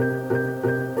Welcome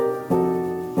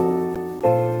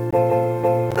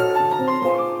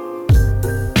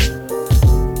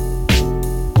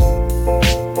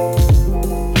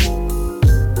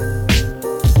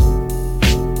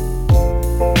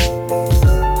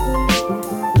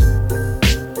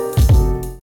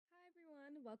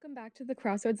back to the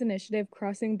Crossroads Initiative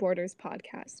Crossing Borders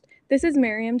podcast. This is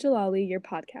Maryam Jalali, your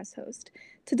podcast host.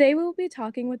 Today we will be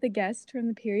talking with a guest from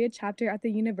the period chapter at the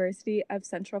University of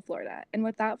Central Florida. And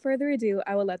without further ado,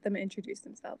 I will let them introduce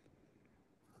themselves.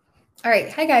 All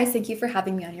right. Hi, guys. Thank you for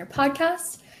having me on your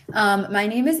podcast. My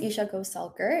name is Esha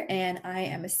Ghosalkar, and I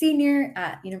am a senior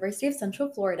at University of Central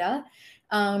Florida.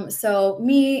 So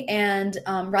me and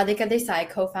Radhika Desai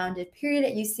co-founded Period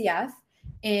at UCF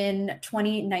in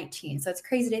 2019. So it's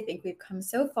crazy to think we've come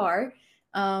so far.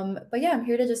 But yeah, I'm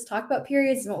here to just talk about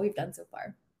periods and what we've done so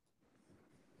far.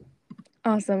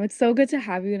 Awesome. It's so good to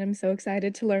have you, and I'm so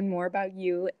excited to learn more about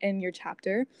you and your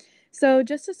chapter. So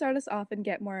just to start us off and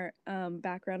get more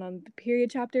background on the period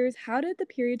chapters, how did the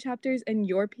period chapters and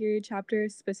your period chapter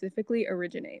specifically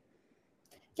originate?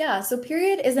 Yeah, so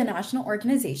Period is a national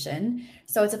organization.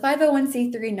 So it's a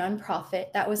 501c3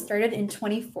 nonprofit that was started in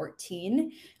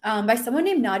 2014 by someone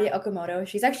named Nadia Okamoto.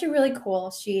 She's actually really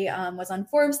cool. She was on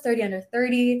Forbes 30 Under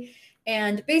 30.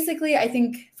 And basically, I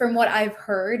think from what I've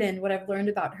heard and what I've learned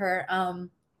about her,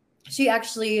 she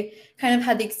actually kind of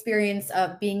had the experience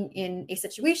of being in a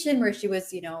situation where she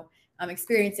was,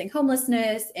 experiencing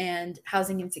homelessness and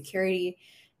housing insecurity.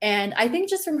 And I think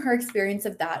just from her experience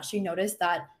of that, she noticed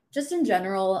that just in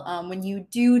general, when you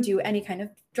do any kind of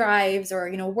drives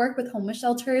or, work with homeless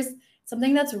shelters,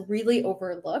 something that's really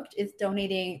overlooked is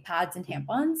donating pads and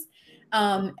tampons.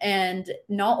 And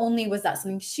not only was that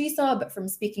something she saw, but from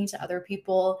speaking to other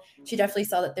people, she definitely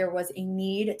saw that there was a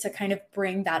need to kind of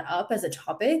bring that up as a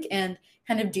topic and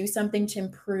kind of do something to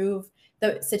improve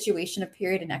the situation of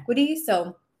period inequity.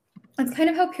 So that's kind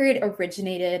of how Period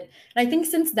originated. And I think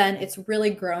since then it's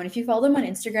really grown. If you follow them on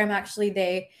Instagram, actually,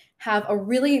 they have a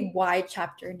really wide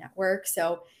chapter network.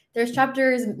 So there's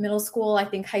chapters middle school, I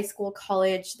think high school,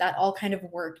 college, that all kind of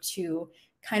work to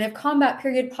kind of combat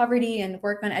period poverty and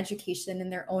work on education in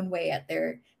their own way at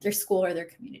their school or their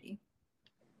community.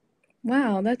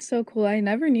 Wow, that's so cool. I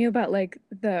never knew about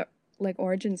the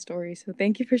origin story, so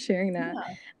thank you for sharing that.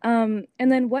 Yeah.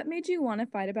 And then what made you want to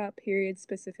fight about periods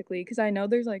specifically? Because I know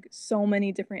there's so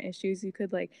many different issues you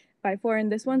could fight for,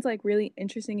 and this one's really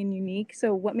interesting and unique.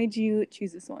 So what made you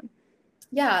choose this one?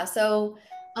 Yeah, so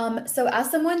as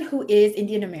someone who is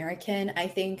Indian American, I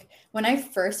think when I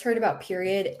first heard about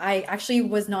period, I actually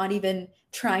was not even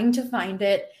trying to find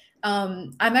it.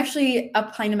 I'm actually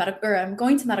applying to I'm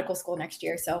going to medical school next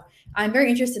year, so I'm very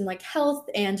interested in health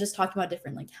and just talking about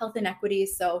different health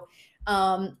inequities. So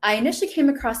I initially came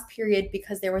across period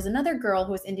because there was another girl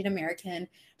who was Indian American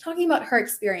talking about her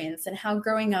experience and how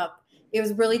growing up it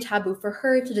was really taboo for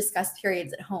her to discuss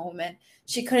periods at home, and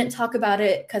she couldn't talk about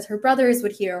it because her brothers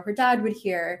would hear or her dad would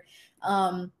hear.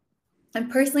 And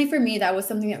personally, for me, that was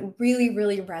something that really,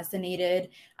 really resonated.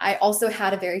 I also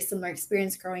had a very similar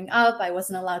experience growing up. I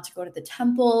wasn't allowed to go to the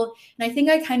temple. And I think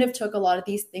I kind of took a lot of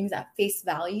these things at face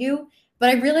value, but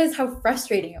I realized how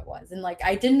frustrating it was. And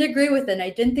I didn't agree with it. And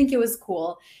I didn't think it was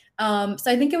cool. So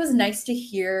I think it was nice to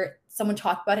hear someone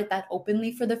talk about it that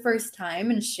openly for the first time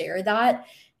and share that.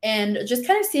 And just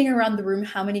kind of seeing around the room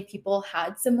how many people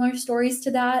had similar stories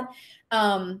to that.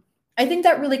 I think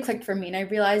that really clicked for me. And I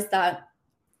realized that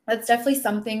that's definitely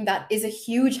something that is a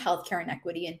huge healthcare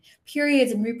inequity, and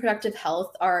periods and reproductive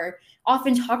health are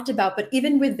often talked about, but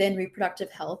even within reproductive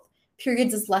health,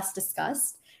 periods is less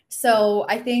discussed. So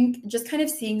I think just kind of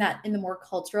seeing that in the more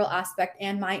cultural aspect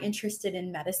and my interest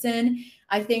in medicine,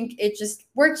 I think it just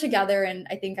worked together. And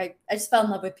I think I just fell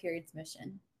in love with Period's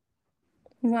mission.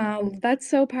 Wow, that's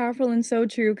so powerful and so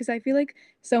true, because I feel like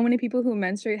so many people who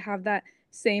menstruate have that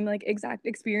same exact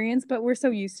experience, but we're so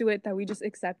used to it that we just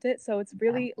accept it. So it's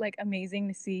really amazing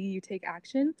to see you take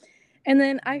action. And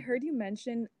then I heard you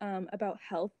mention about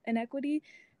health inequity.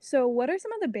 So what are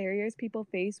some of the barriers people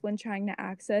face when trying to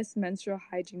access menstrual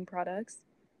hygiene products?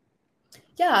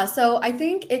 Yeah, so I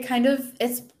think it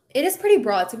is pretty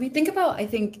broad. So if you think about, I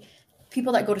think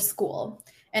people that go to school,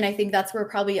 and I think that's where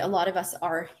probably a lot of us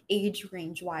are age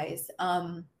range wise.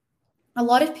 A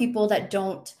lot of people that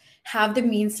don't have the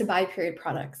means to buy period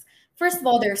products. First of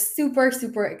all, they're super,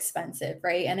 super expensive,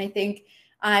 right? And I think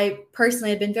I personally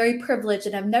have been very privileged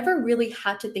and I've never really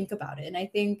had to think about it. And I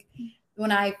think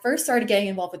when I first started getting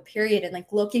involved with period and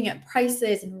looking at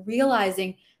prices and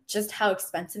realizing just how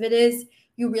expensive it is,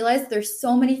 you realize there's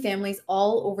so many families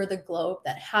all over the globe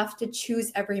that have to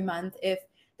choose every month if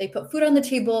they put food on the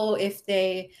table, if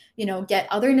they, get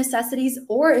other necessities,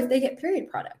 or if they get period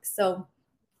products. So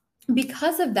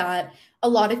because of that, a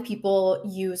lot of people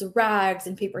use rags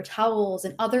and paper towels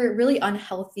and other really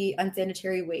unhealthy,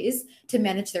 unsanitary ways to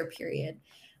manage their period.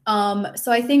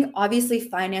 So I think obviously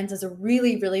finance is a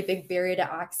really, really big barrier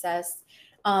to access.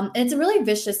 And it's a really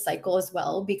vicious cycle as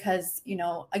well, because,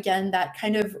 again, that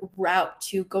kind of route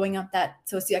to going up that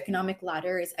socioeconomic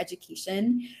ladder is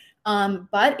education.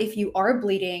 But if you are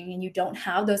bleeding and you don't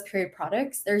have those period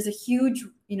products, there's a huge,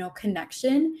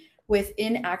 connection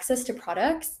within access to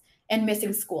products and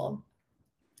missing school,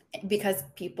 because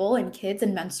people and kids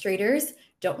and menstruators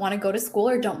don't want to go to school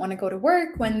or don't want to go to work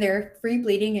when they're free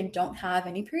bleeding and don't have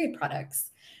any period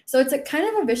products. So it's a kind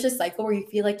of a vicious cycle where you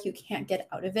feel like you can't get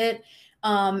out of it.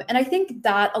 And I think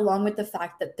that, along with the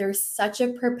fact that there's such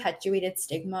a perpetuated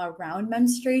stigma around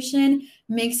menstruation,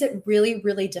 makes it really,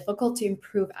 really difficult to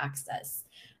improve access.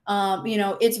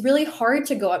 It's really hard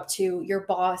to go up to your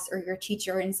boss or your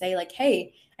teacher and say, like,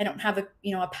 hey, I don't have a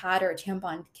pad or a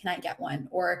tampon. Can I get one?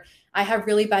 Or I have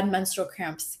really bad menstrual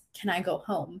cramps. Can I go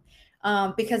home?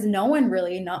 Because no one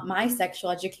really, not my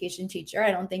sexual education teacher, I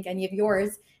don't think any of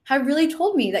yours, have really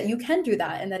told me that you can do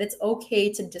that and that it's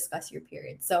okay to discuss your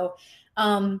period. So,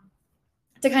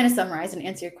 to kind of summarize and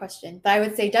answer your question, but I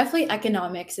would say definitely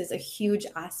economics is a huge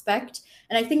aspect.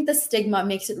 And I think the stigma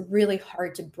makes it really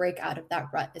hard to break out of that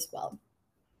rut as well.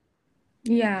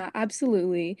 Yeah,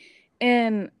 absolutely.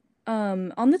 And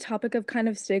on the topic of kind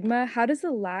of stigma, how does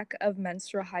the lack of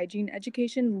menstrual hygiene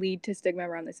education lead to stigma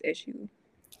around this issue?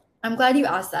 I'm glad you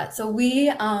asked that. So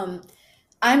I'm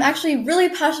actually really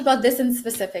passionate about this in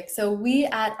specific. So we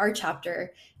at our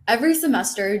chapter every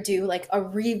semester do like a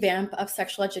revamp of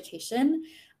sexual education,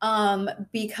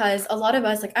 because a lot of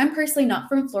us, like I'm personally not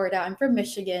from Florida, I'm from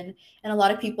Michigan, and a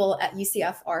lot of people at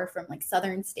UCF are from like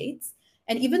southern states.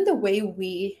 And even the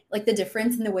way like the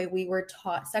difference in the way we were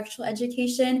taught sexual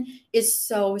education is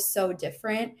so, so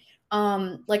different.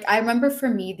 Like I remember for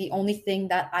me, the only thing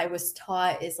that I was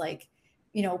taught is like,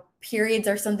 periods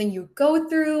are something you go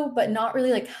through, but not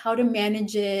really like how to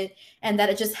manage it, and that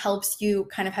it just helps you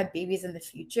kind of have babies in the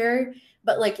future.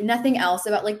 But like nothing else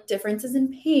about like differences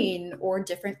in pain or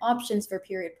different options for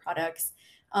period products,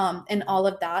 and all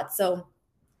of that. So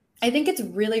I think it's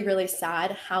really, really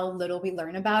sad how little we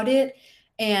learn about it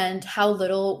and how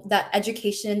little that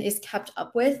education is kept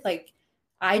up with. Like,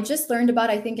 I just learned about,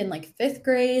 I think, in like fifth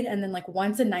grade and then like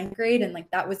once in ninth grade, and like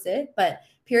that was it. But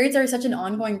periods are such an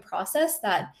ongoing process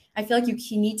that I feel like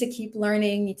you need to keep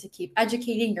learning, need to keep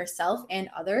educating yourself and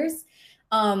others.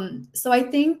 So I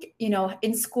think,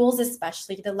 in schools,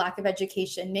 especially, the lack of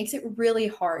education makes it really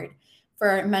hard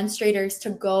for menstruators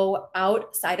to go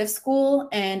outside of school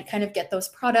and kind of get those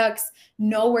products,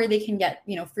 know where they can get,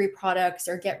 free products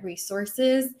or get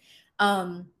resources,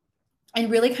 and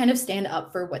really kind of stand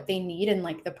up for what they need and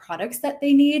like the products that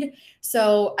they need.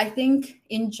 So I think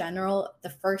in general, the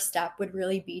first step would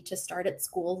really be to start at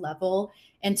school level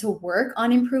and to work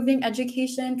on improving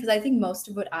education, because I think most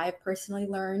of what I've personally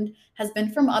learned has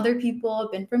been from other people,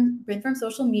 been from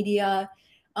social media.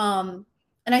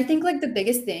 And I think like the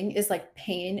biggest thing is like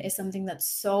pain is something that's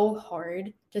so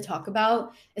hard to talk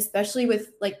about, especially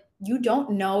with like you don't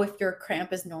know if your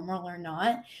cramp is normal or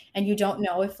not, and you don't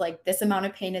know if like this amount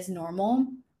of pain is normal.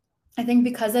 I think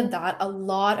because of that, a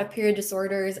lot of period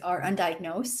disorders are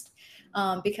undiagnosed,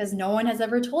 because no one has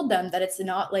ever told them that it's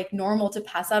not like normal to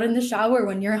pass out in the shower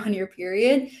when you're on your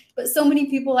period. But so many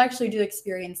people actually do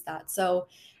experience that. So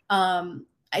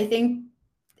I think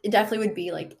it definitely would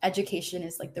be like education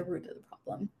is like the root of the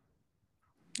problem.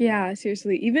 Yeah,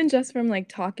 seriously. Even just from like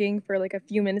talking for like a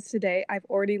few minutes today, I've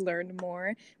already learned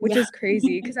more, which Yeah, is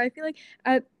crazy because I feel like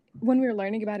at when we were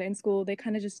learning about it in school, they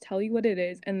kind of just tell you what it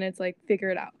is and it's like figure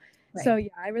it out. So right.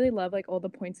 yeah, I really love like all the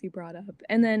points you brought up.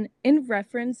 And then in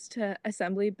reference to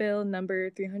Assembly Bill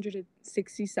number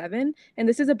 367, and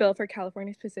this is a bill for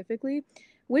California specifically,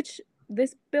 which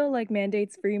this bill like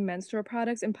mandates free menstrual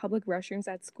products in public restrooms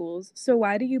at schools. So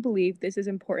why do you believe this is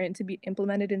important to be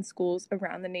implemented in schools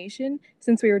around the nation?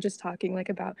 Since we were just talking like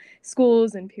about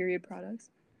schools and period products.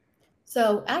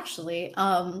 So actually,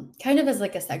 kind of as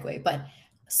like a segue, but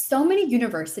so many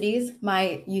universities,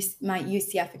 my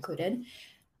UCF included,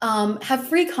 have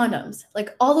free condoms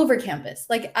like all over campus.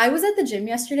 Like I was at the gym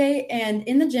yesterday, and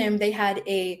in the gym they had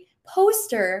a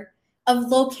poster of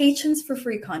locations for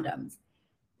free condoms.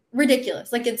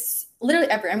 Ridiculous. Like it's literally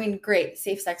every. I mean, great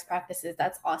safe sex practices.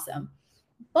 That's awesome.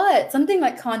 But something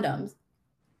like condoms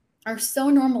are so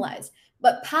normalized.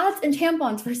 But pads and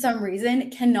tampons, for some reason,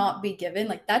 cannot be given.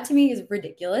 Like that to me is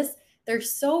ridiculous. They're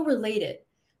so related,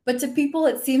 but to people,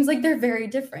 it seems like they're very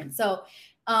different. So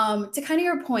To kind of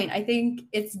your point, I think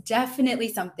it's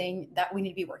definitely something that we need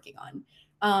to be working on.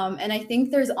 And I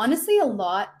think there's honestly a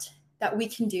lot that we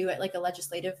can do at like a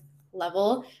legislative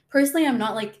level. Personally, I'm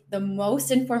not like the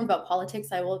most informed about politics.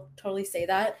 I will totally say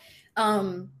that.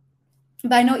 Um,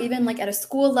 but I know even like at a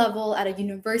school level, at a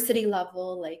university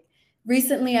level, like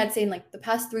recently, I'd say in like the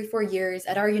past 3, 4 years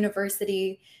at our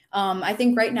university, I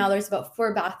think right now there's about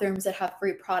 4 bathrooms that have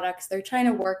free products. They're trying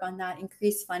to work on that,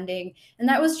 increase funding, and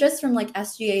that was just from like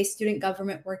SGA student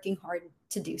government working hard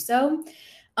to do so.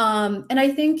 And I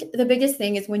think the biggest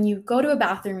thing is when you go to a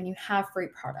bathroom and you have free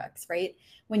products, right?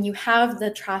 When you have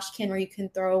the trash can where you can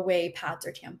throw away pads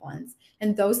or tampons,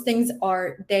 and those things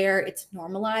are there, it's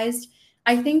normalized.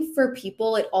 I think for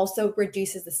people, it also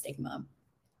reduces the stigma.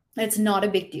 It's not a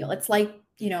big deal. It's like,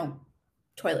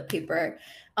 toilet paper.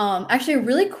 Actually, a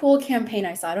really cool campaign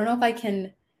I saw. I don't know if I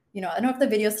can, I don't know if the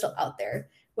video is still out there,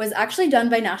 was actually done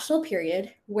by National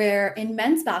Period, where in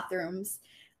men's bathrooms,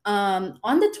 on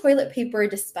the toilet paper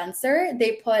dispenser,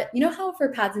 they put, how for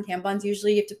pads and tampons,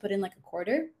 usually you have to put in like a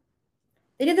quarter?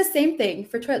 They did the same thing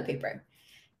for toilet paper.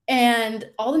 And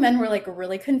all the men were like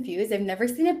really confused. They've never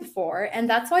seen it before. And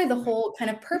that's why the whole kind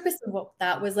of purpose of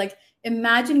that was like,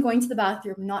 imagine going to the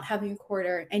bathroom, not having a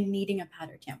quarter, and needing a pad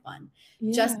or tampon.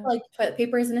 Just Yeah. like toilet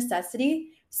paper is a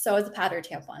necessity, so is a pad or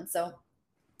tampon. So I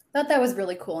thought that was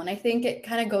really cool. And I think it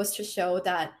kind of goes to show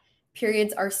that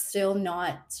periods are still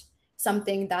not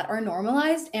something that are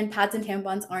normalized, and pads and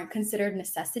tampons aren't considered a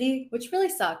necessity, which really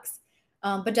sucks.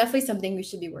 But definitely something we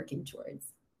should be working towards.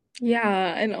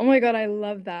 Yeah, and oh my God, I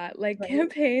love that. Like Right?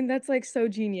 campaign, that's like so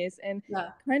genius and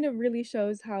Yeah. kind of really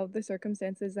shows how the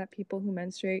circumstances that people who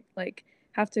menstruate like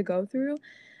have to go through.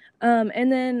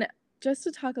 And then just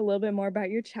to talk a little bit more about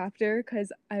your chapter,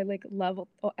 because I like love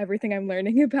everything I'm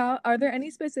learning about. Are there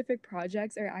any specific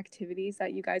projects or activities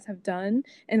that you guys have done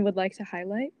and would like to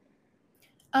highlight?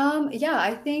 Yeah,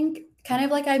 I think kind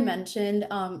of like I mentioned,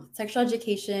 sexual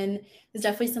education is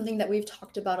definitely something that we've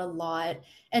talked about a lot,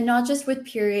 and not just with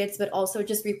periods, but also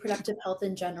just reproductive health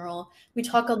in general. We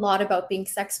talk a lot about being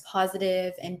sex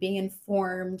positive and being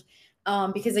informed,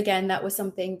 because again, that was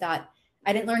something that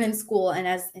I didn't learn in school, and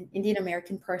as an Indian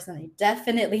American person, I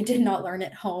definitely did not learn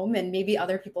at home, and maybe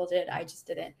other people did, I just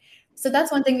didn't. So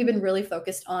that's one thing we've been really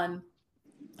focused on.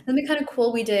 Something kind of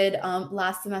cool we did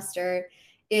last semester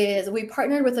is we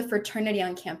partnered with a fraternity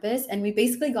on campus, and we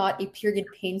basically got a period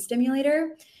pain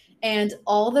stimulator, and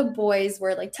all the boys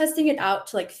were like testing it out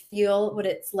to like feel what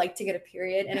it's like to get a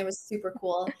period, and it was super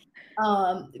cool.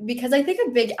 Because I think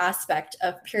a big aspect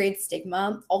of period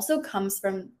stigma also comes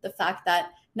from the fact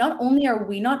that not only are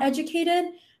we not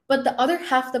educated, but the other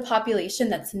half of the population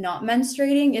that's not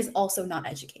menstruating is also not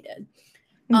educated.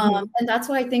 Mm-hmm. And that's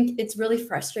why I think it's really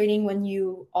frustrating when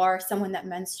you are someone that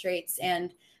menstruates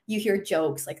and you hear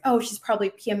jokes like, oh, she's probably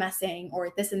PMSing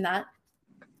or this and that.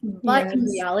 But in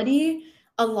Yes. reality,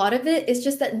 a lot of it is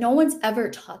just that no one's ever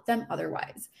taught them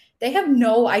otherwise. They have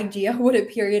no idea what a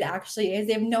period actually is.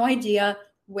 They have no idea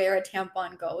where a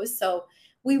tampon goes. So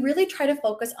we really try to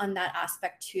focus on that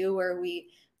aspect too, where we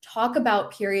talk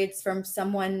about periods from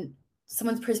someone's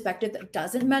perspective that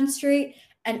doesn't menstruate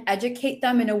and educate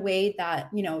them in a way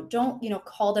that, don't,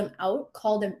 call them out,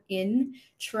 call them in,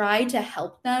 try to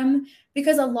help them,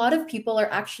 because a lot of people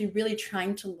are actually really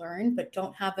trying to learn but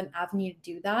don't have an avenue to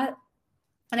do that.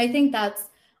 And I think that's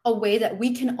a way that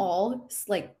we can all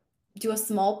like do a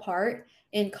small part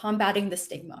in combating the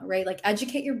stigma, right? Like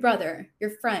educate your brother,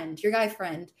 your friend, your guy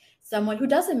friend, someone who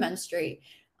doesn't menstruate.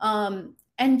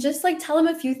 And just like tell them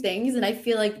a few things. And I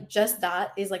feel like just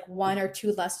that is like 1 or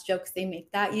 2 less jokes they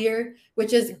make that year,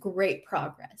 which is great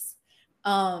progress.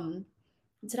 Um,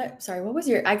 sorry, what was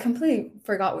I completely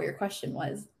forgot what your question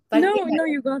was. But I think No, no,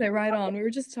 you got it right on. We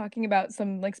were just talking about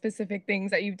some like specific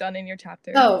things that you've done in your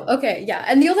chapter. oh, okay, yeah.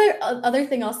 And the other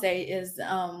thing I'll say is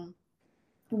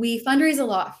we fundraise a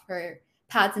lot for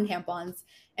pads and tampons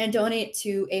and donate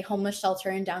to a homeless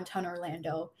shelter in downtown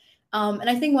Orlando. And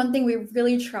I think one thing we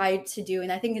really tried to do,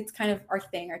 and I think it's kind of our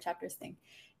thing, our chapter's thing,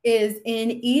 is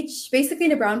in each, basically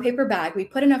in a brown paper bag, we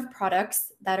put enough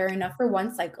products that are enough for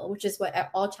one cycle, which is what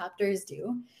all chapters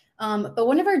do. But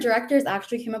one of our directors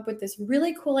actually came up with this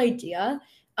really cool idea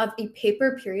of a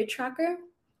paper period tracker,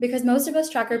 because most of us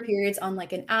track our periods on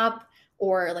like an app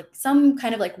or like some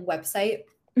kind of like website,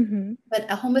 Mm-hmm. but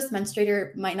a homeless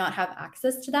menstruator might not have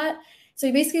access to that. So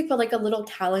we basically put like a little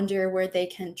calendar where they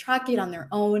can track it on their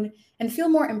own and feel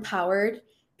more empowered,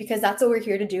 because that's what we're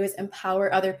here to do, is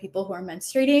empower other people who are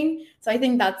menstruating. So I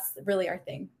think that's really our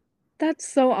thing. That's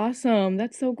so awesome.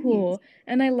 That's so Thanks. cool.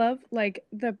 And I love like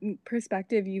the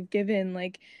perspective you've given.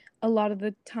 Like a lot of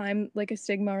the time like a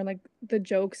stigma or like the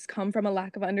jokes come from a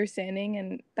lack of understanding,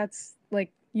 and that's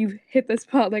like you hit the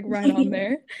spot like right on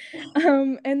there.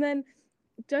 And then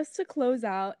just to close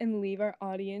out and leave our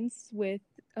audience with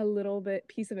a little bit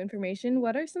piece of information,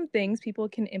 what are some things people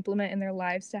can implement in their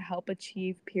lives to help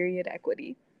achieve period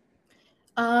equity?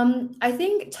 I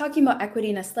think talking about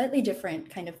equity in a slightly different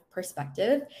kind of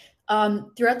perspective.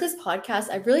 Throughout this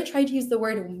podcast, I've really tried to use the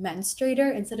word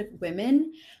menstruator instead of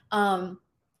women, um,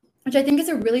 which I think is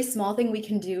a really small thing we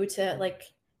can do to like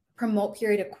promote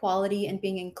period equality and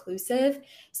being inclusive.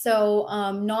 So,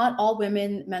 not all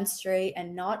women menstruate,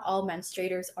 and not all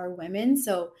menstruators are women.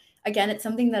 So, again, it's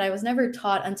something that I was never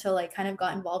taught until I kind of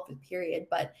got involved with period.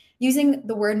 But using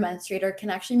the word menstruator can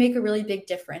actually make a really big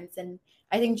difference, and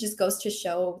I think just goes to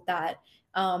show that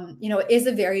it is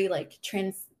a very like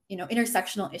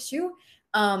intersectional issue.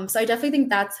 So I definitely think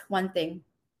that's one thing.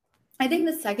 I think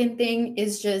the second thing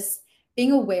is just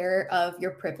being aware of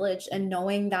your privilege and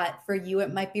knowing that for you,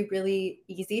 it might be really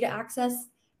easy to access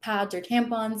pads or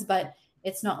tampons, but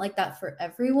it's not like that for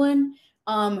everyone.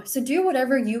 So do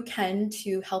whatever you can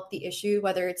to help the issue,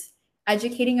 whether it's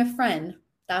educating a friend,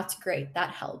 that's great, that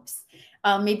helps.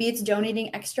 Maybe it's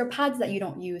donating extra pads that you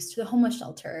don't use to the homeless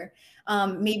shelter.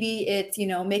 Maybe it's,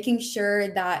 making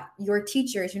sure that your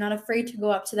teachers, you're not afraid to go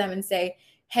up to them and say,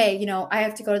 hey, I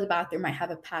have to go to the bathroom. I have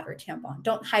a pad or a tampon.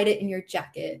 Don't hide it in your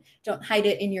jacket. Don't hide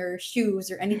it in your shoes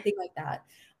or anything like that.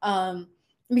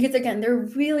 Because again, they're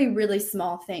really, really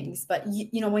small things. But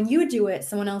when you do it,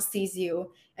 someone else sees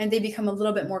you and they become a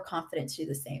little bit more confident to do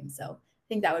the same. So I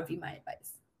think that would be my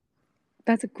advice.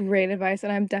 That's great advice,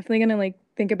 and I'm definitely gonna like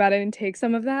think about it and take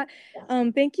some of that.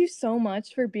 Yes. Thank you so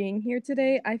much for being here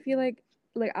today. I feel like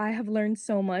I have learned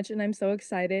so much, and I'm so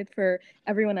excited for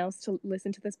everyone else to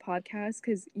listen to this podcast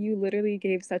because you literally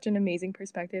gave such an amazing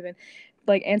perspective and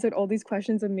like answered all these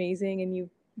questions amazing, and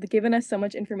you've given us so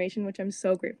much information, which I'm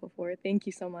so grateful for. Thank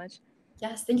you so much.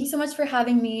 Yes, thank you so much for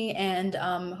having me. And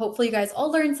hopefully, you guys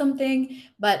all learned something.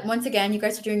 But once again, you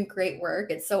guys are doing great work.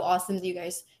 It's so awesome that you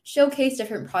guys showcase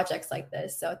different projects like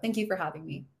this. So thank you for having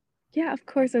me. Yeah, of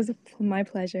course, it was my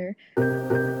pleasure.